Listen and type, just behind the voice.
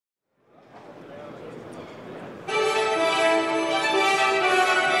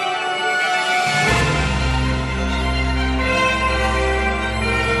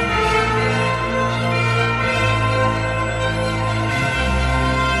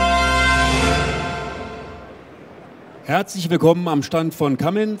Herzlich willkommen am Stand von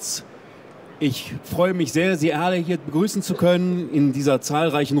Cummins. Ich freue mich sehr, Sie alle hier begrüßen zu können in dieser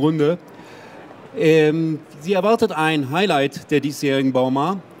zahlreichen Runde. Sie erwartet ein Highlight der diesjährigen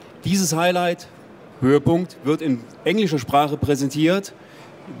Bauma. Dieses Highlight, Höhepunkt, wird in englischer Sprache präsentiert.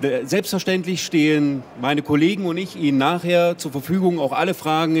 Selbstverständlich stehen meine Kollegen und ich Ihnen nachher zur Verfügung, auch alle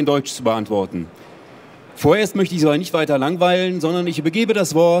Fragen in Deutsch zu beantworten. Vorerst möchte ich Sie aber nicht weiter langweilen, sondern ich übergebe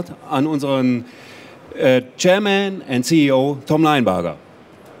das Wort an unseren Chairman and CEO Tom Linebarger.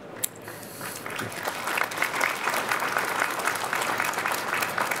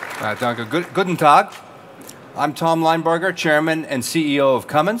 Danke. Guten Tag. I'm Tom Linebarger, Chairman and CEO of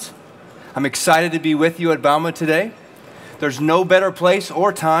Cummins. I'm excited to be with you at Bauma today. There's no better place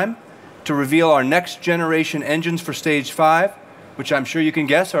or time to reveal our next generation engines for Stage 5, which I'm sure you can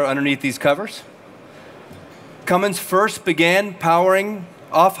guess are underneath these covers. Cummins first began powering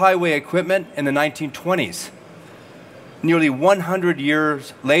off-highway equipment in the 1920s. Nearly 100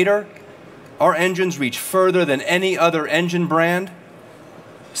 years later, our engines reach further than any other engine brand,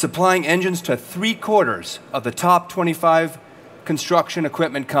 supplying engines to 3/4 of the top 25 construction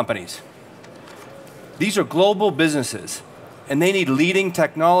equipment companies. These are global businesses, and they need leading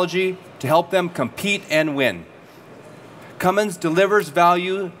technology to help them compete and win. Cummins delivers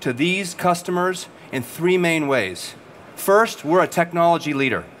value to these customers in three main ways. First, we're a technology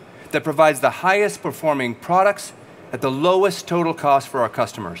leader that provides the highest performing products at the lowest total cost for our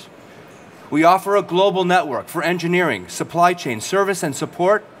customers. We offer a global network for engineering, supply chain, service, and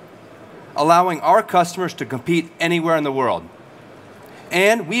support, allowing our customers to compete anywhere in the world.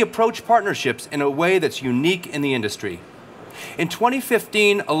 And we approach partnerships in a way that's unique in the industry. In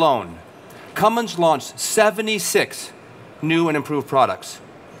 2015 alone, Cummins launched 76 new and improved products.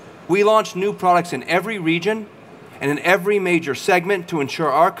 We launched new products in every region and in every major segment to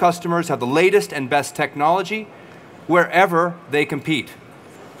ensure our customers have the latest and best technology wherever they compete.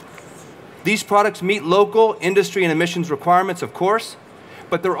 These products meet local industry and emissions requirements, of course,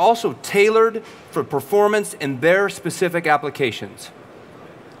 but they're also tailored for performance in their specific applications.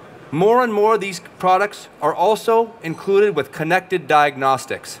 More and more of these products are also included with connected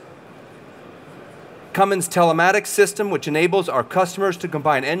diagnostics. Cummins telematics system, which enables our customers to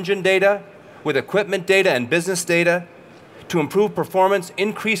combine engine data with equipment data and business data to improve performance,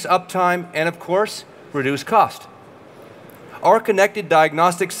 increase uptime, and of course, reduce cost. Our connected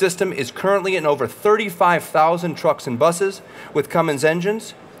diagnostic system is currently in over 35,000 trucks and buses with Cummins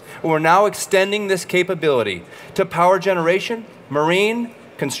engines. We're now extending this capability to power generation, marine,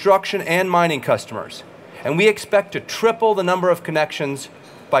 construction, and mining customers. And we expect to triple the number of connections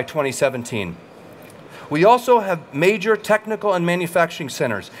by 2017. We also have major technical and manufacturing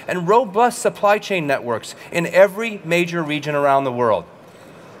centers and robust supply chain networks in every major region around the world.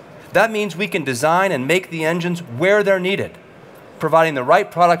 That means we can design and make the engines where they're needed, providing the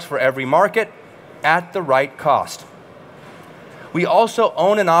right products for every market at the right cost. We also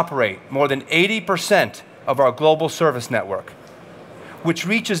own and operate more than 80% of our global service network, which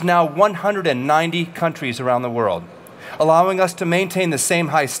reaches now 190 countries around the world, allowing us to maintain the same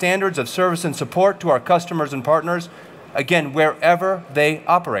high standards of service and support to our customers and partners, again, wherever they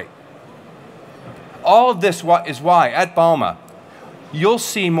operate. All of this is why, at Bauma, you'll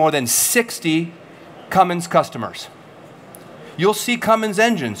see more than 60 Cummins customers. You'll see Cummins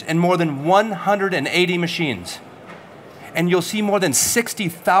engines in more than 180 machines. And you'll see more than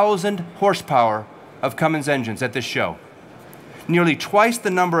 60,000 horsepower of Cummins engines at this show. Nearly twice the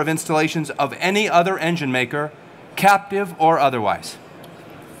number of installations of any other engine maker, captive or otherwise.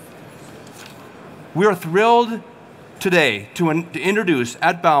 We're thrilled today to introduce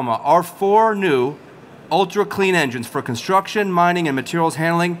at Bauma our 4 new ultra-clean engines for construction, mining, and materials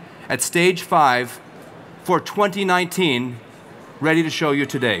handling at Stage 5 for 2019, ready to show you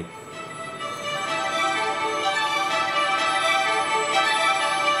today.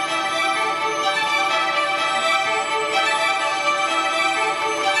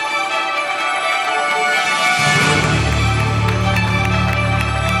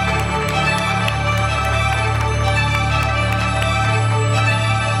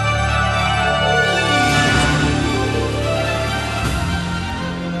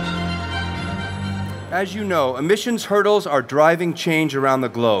 As you know, emissions hurdles are driving change around the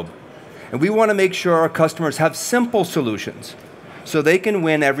globe, and we want to make sure our customers have simple solutions so they can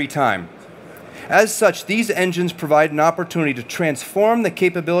win every time. As such, these engines provide an opportunity to transform the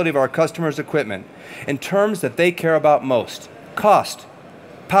capability of our customers' equipment in terms that they care about most: cost,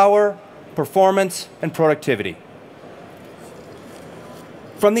 power, performance, and productivity.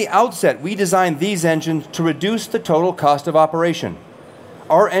 From the outset, we designed these engines to reduce the total cost of operation.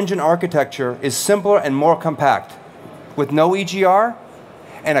 Our engine architecture is simpler and more compact, with no EGR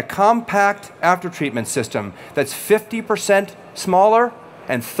and a compact aftertreatment system that's 50% smaller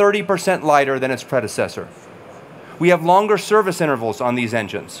and 30% lighter than its predecessor. We have longer service intervals on these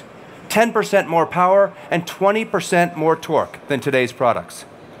engines, 10% more power and 20% more torque than today's products.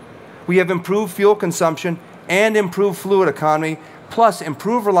 We have improved fuel consumption and improved fluid economy, plus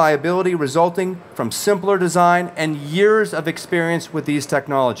improved reliability resulting from simpler design and years of experience with these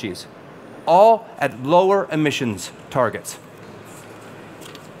technologies, all at lower emissions targets.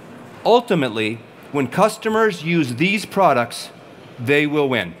 Ultimately, when customers use these products, they will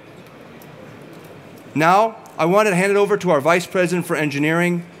win. Now, I want to hand it over to our Vice President for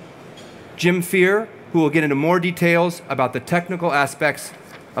Engineering, Jim Fier, who will get into more details about the technical aspects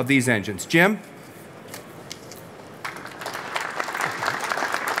of these engines. Jim?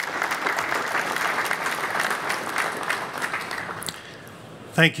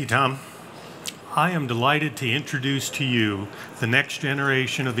 Thank you, Tom. I am delighted to introduce to you the next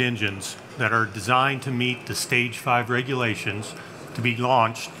generation of engines that are designed to meet the Stage 5 regulations to be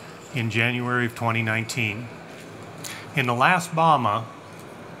launched in January of 2019. In the last Bauma,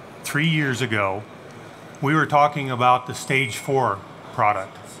 3 years ago, we were talking about the Stage 4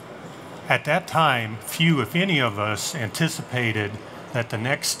 product. At that time, few, if any of us, anticipated that the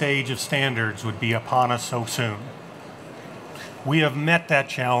next stage of standards would be upon us so soon. We have met that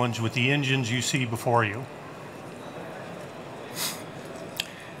challenge with the engines you see before you.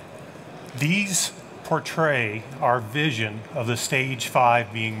 These portray our vision of the Stage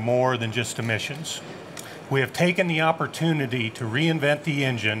 5 being more than just emissions. We have taken the opportunity to reinvent the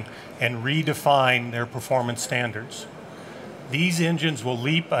engine and redefine their performance standards. These engines will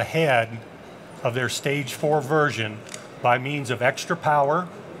leap ahead of their Stage 4 version by means of extra power,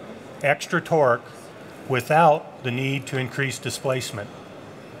 extra torque, without the need to increase displacement.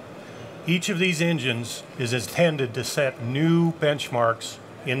 Each of these engines is intended to set new benchmarks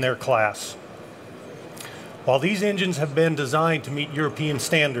in their class. While these engines have been designed to meet European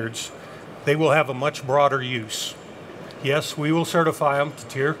standards, they will have a much broader use. Yes, we will certify them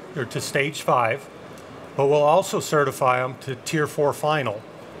to Stage 5, but we'll also certify them to Tier 4 Final.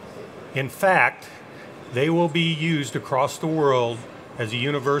 In fact, they will be used across the world as a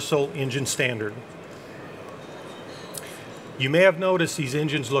universal engine standard. You may have noticed these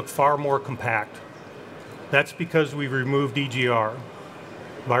engines look far more compact. That's because we removed EGR.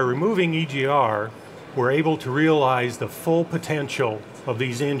 By removing EGR, we're able to realize the full potential of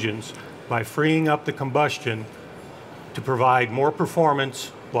these engines by freeing up the combustion to provide more performance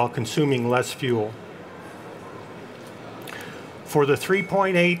while consuming less fuel. For the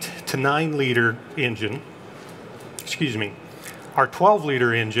 3.8 to 9 liter engine, our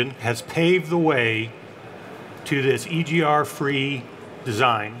 12-liter engine has paved the way to this EGR-free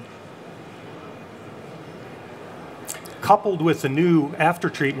design. Coupled with the new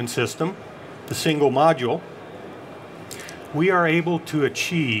aftertreatment system, the single module, we are able to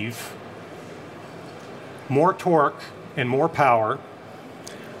achieve more torque and more power.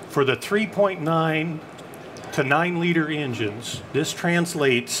 For the 3.9 to 9 liter engines, this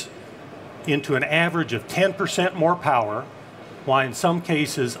translates into an average of 10% more power, while in some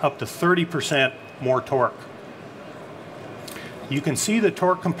cases up to 30% more torque. You can see the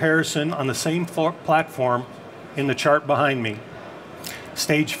torque comparison on the same platform in the chart behind me.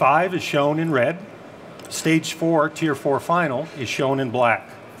 Stage 5 is shown in red. Stage 4, Tier 4 Final, is shown in black.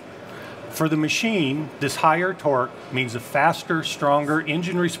 For the machine, this higher torque means a faster, stronger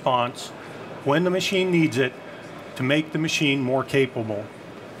engine response when the machine needs it to make the machine more capable.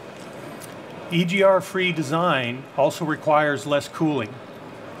 EGR-free design also requires less cooling.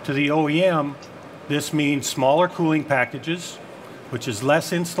 To the OEM, this means smaller cooling packages, which is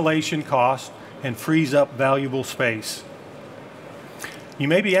less installation cost and frees up valuable space. You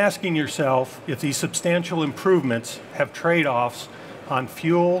may be asking yourself if these substantial improvements have trade-offs on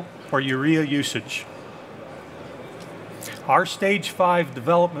fuel or urea usage. Our Stage 5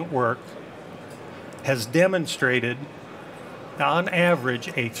 development work has demonstrated, on average,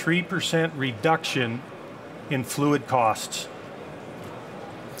 a 3% reduction in fluid costs.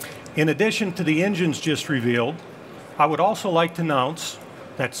 In addition to the engines just revealed, I would also like to announce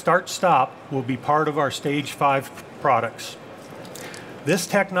that start-stop will be part of our Stage 5 products. This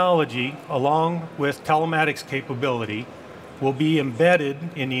technology, along with telematics capability, will be embedded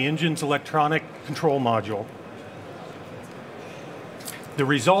in the engine's electronic control module. The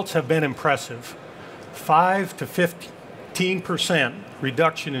results have been impressive. 5 to 15%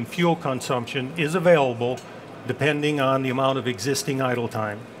 reduction in fuel consumption is available depending on the amount of existing idle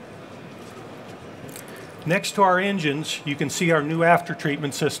time. Next to our engines, you can see our new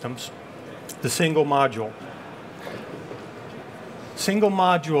aftertreatment systems, the single module. Single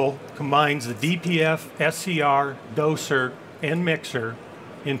module combines the DPF, SCR, doser, and mixer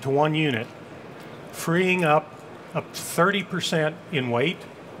into one unit, freeing up to 30% in weight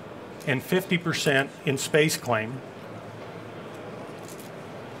and 50% in space claim.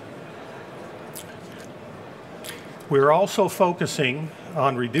 We're also focusing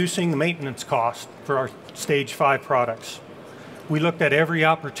on reducing the maintenance cost for our Stage 5 products. We looked at every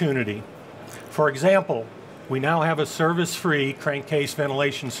opportunity. For example, we now have a service-free crankcase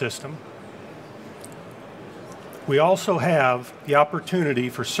ventilation system. We also have the opportunity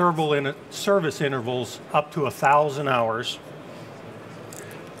for service intervals up to 1,000 hours.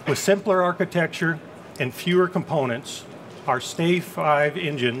 With simpler architecture and fewer components, our Stage 5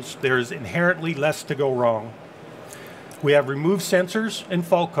 engines, there is inherently less to go wrong. We have removed sensors and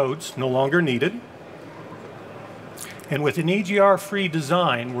fault codes no longer needed. And with an EGR-free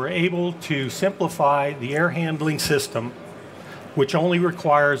design, we're able to simplify the air handling system, which only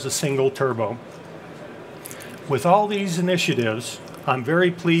requires a single turbo. With all these initiatives, I'm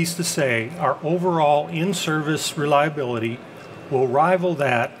very pleased to say our overall in-service reliability will rival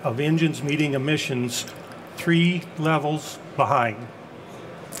that of engines meeting emissions 3 levels behind,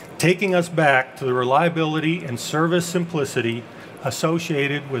 taking us back to the reliability and service simplicity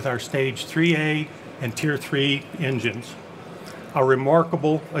associated with our Stage 3A and Tier 3 engines. A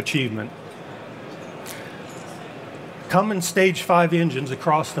remarkable achievement. Cummins Stage 5 engines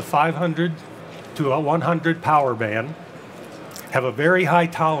across the 500 to a 100 power band have a very high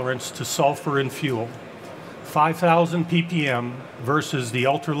tolerance to sulfur in fuel, 5,000 ppm versus the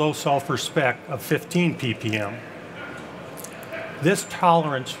ultra-low sulfur spec of 15 ppm. This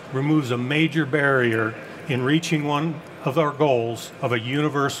tolerance removes a major barrier in reaching one of our goals of a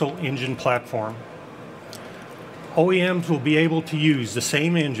universal engine platform. OEMs will be able to use the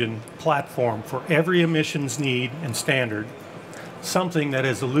same engine platform for every emissions need and standard, something that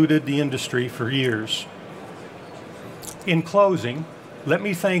has eluded the industry for years. In closing, let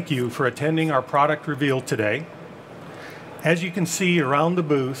me thank you for attending our product reveal today. As you can see around the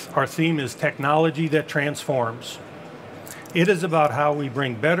booth, our theme is technology that transforms. It is about how we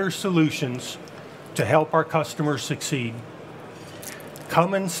bring better solutions to help our customers succeed.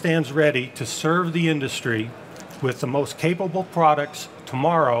 Cummins stands ready to serve the industry with the most capable products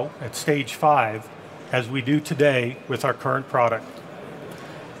tomorrow at Stage 5 as we do today with our current product.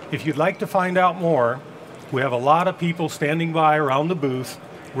 If you'd like to find out more, we have a lot of people standing by around the booth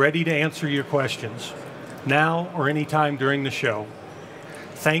ready to answer your questions, now or anytime during the show.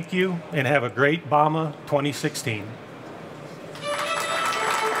 Thank you and have a great Bauma 2016.